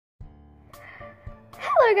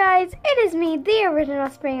Hello guys, it is me, the original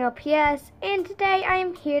Spring LPS, and today I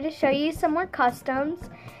am here to show you some more customs,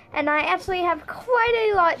 and I actually have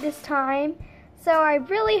quite a lot this time, so I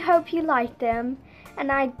really hope you like them,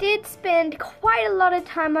 and I did spend quite a lot of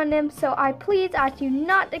time on them, so I please ask you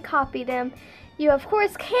not to copy them. You of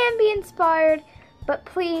course can be inspired, but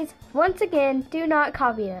please, once again, do not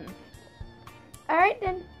copy them. Alright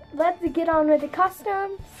then, let's get on with the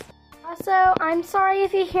customs. Also, I'm sorry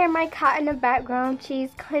if you hear my cat in the background.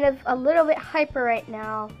 She's kind of a little bit hyper right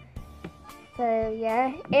now. So,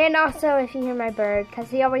 yeah. And also if you hear my bird, because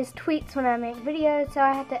he always tweets when I make videos, so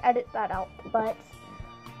I have to edit that out. But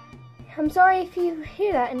I'm sorry if you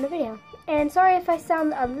hear that in the video. And sorry if I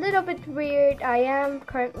sound a little bit weird. I am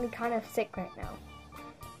currently kind of sick right now.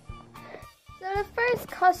 So the first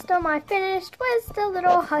custom I finished was the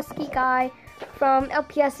little husky guy from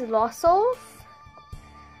LPS Lost Souls.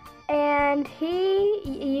 And he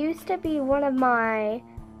used to be one of my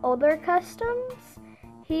older customs.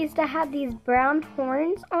 He used to have these brown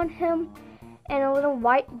horns on him and a little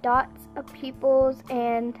white dots of pupils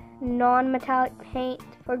and non-metallic paint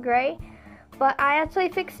for gray. But I actually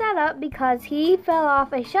fixed that up because he fell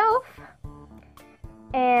off a shelf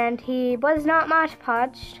and he was not Mod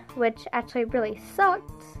Podged, which actually really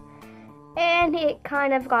sucked. And it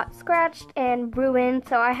kind of got scratched and ruined,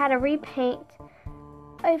 so I had to repaint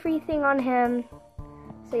everything on him.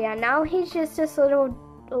 So yeah, now he's just this little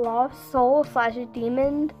lost soul /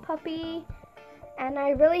 demon puppy, and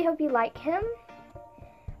I really hope you like him.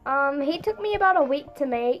 He took me about a week to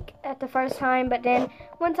make at the first time, but then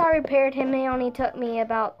once I repaired him, he only took me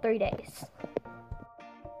about 3 days.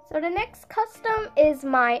 So the next custom is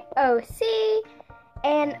my OC,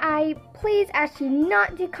 and I please ask you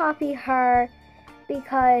not to copy her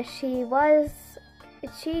because she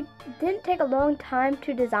didn't take a long time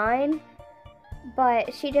to design,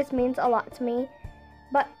 but she just means a lot to me.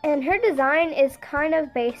 And her design is kind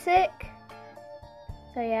of basic.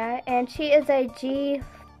 So yeah, and she is a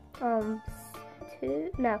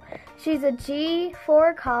she's a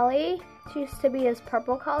G4 collie. She used to be his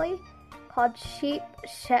purple collie called Sheep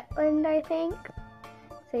Shetland, I think.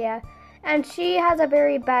 So yeah, and she has a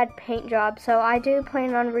very bad paint job, so I do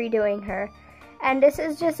plan on redoing her. And this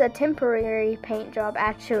is just a temporary paint job,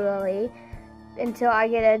 actually, until I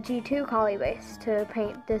get a G2 collie base to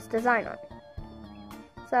paint this design on.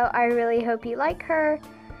 So I really hope you like her.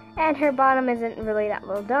 And her bottom isn't really that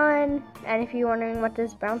well done. And if you're wondering what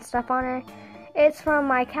this brown stuff on her, it's from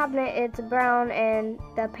my cabinet. It's brown and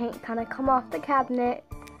the paint kind of come off the cabinet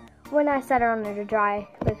when I set her on there to dry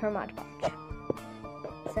with her Mod Podge.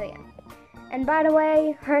 So yeah. And by the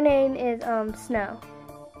way, her name is Snow.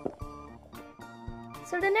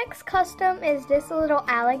 So the next custom is this little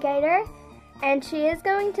alligator, and she is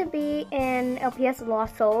going to be in LPS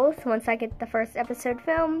Lost Souls once I get the first episode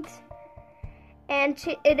filmed. And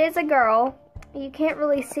it is a girl. You can't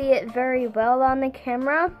really see it very well on the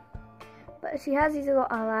camera, but she has these little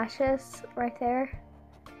eyelashes right there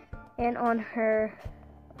and on her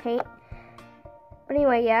paint. But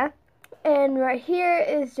anyway, yeah. And right here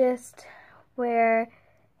is just where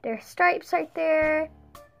there's stripes right there.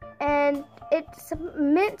 And it's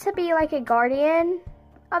meant to be like a guardian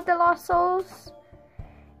of the Lost Souls.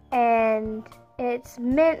 And it's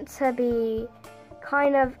meant to be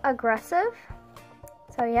kind of aggressive.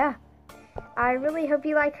 So yeah, I really hope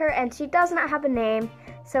you like her. And she does not have a name,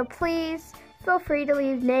 so please feel free to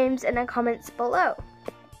leave names in the comments below.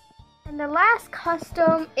 And the last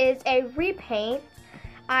custom is a repaint.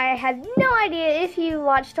 I had no idea if you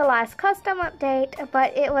watched the last custom update,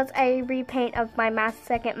 but it was a repaint of my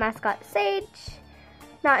second mascot, Sage.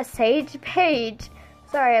 Not Sage, Paige.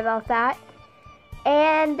 Sorry about that.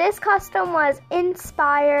 And this custom was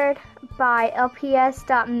inspired by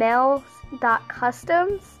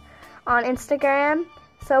lps.mels.customs on Instagram.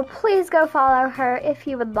 So please go follow her if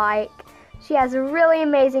you would like. She has really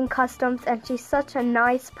amazing customs and she's such a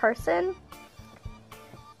nice person.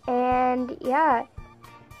 And yeah.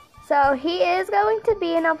 So he is going to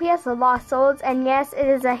be in LPS Lost Souls, and yes, it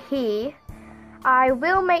is a he. I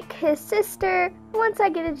will make his sister once I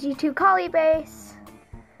get a G2 collie base,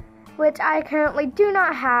 which I currently do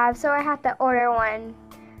not have, so I have to order one,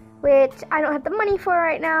 which I don't have the money for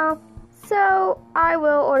right now. So I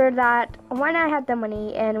will order that when I have the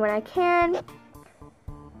money and when I can.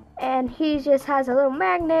 And he just has a little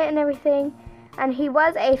magnet and everything, and he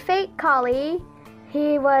was a fake collie.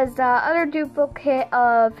 He was the other duplicate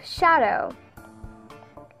of Shadow.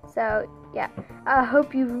 So, yeah. I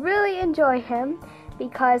hope you really enjoy him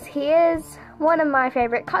because he is one of my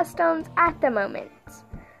favorite customs at the moment.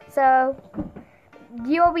 So,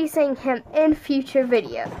 you'll be seeing him in future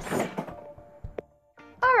videos.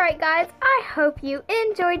 Alright guys, I hope you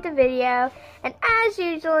enjoyed the video, and as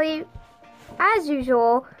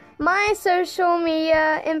usual, my social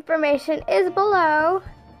media information is below,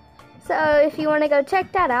 so if you want to go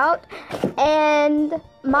check that out, and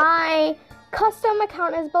my custom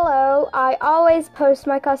account is below. I always post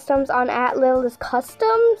my customs on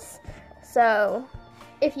 @LittleCustoms, so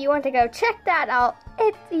if you want to go check that out,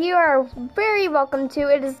 you are very welcome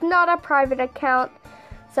to. It is not a private account,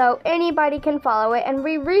 so anybody can follow it, and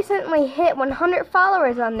we recently hit 100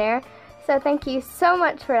 followers on there, so thank you so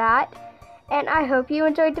much for that, and I hope you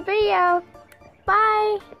enjoyed the video.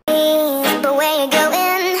 Bye! But where you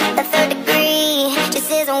going? The 3rd degree just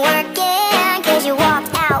isn't working, 'cause you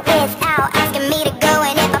walked out without asking me to go,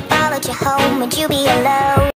 and if I followed you home, would you be alone?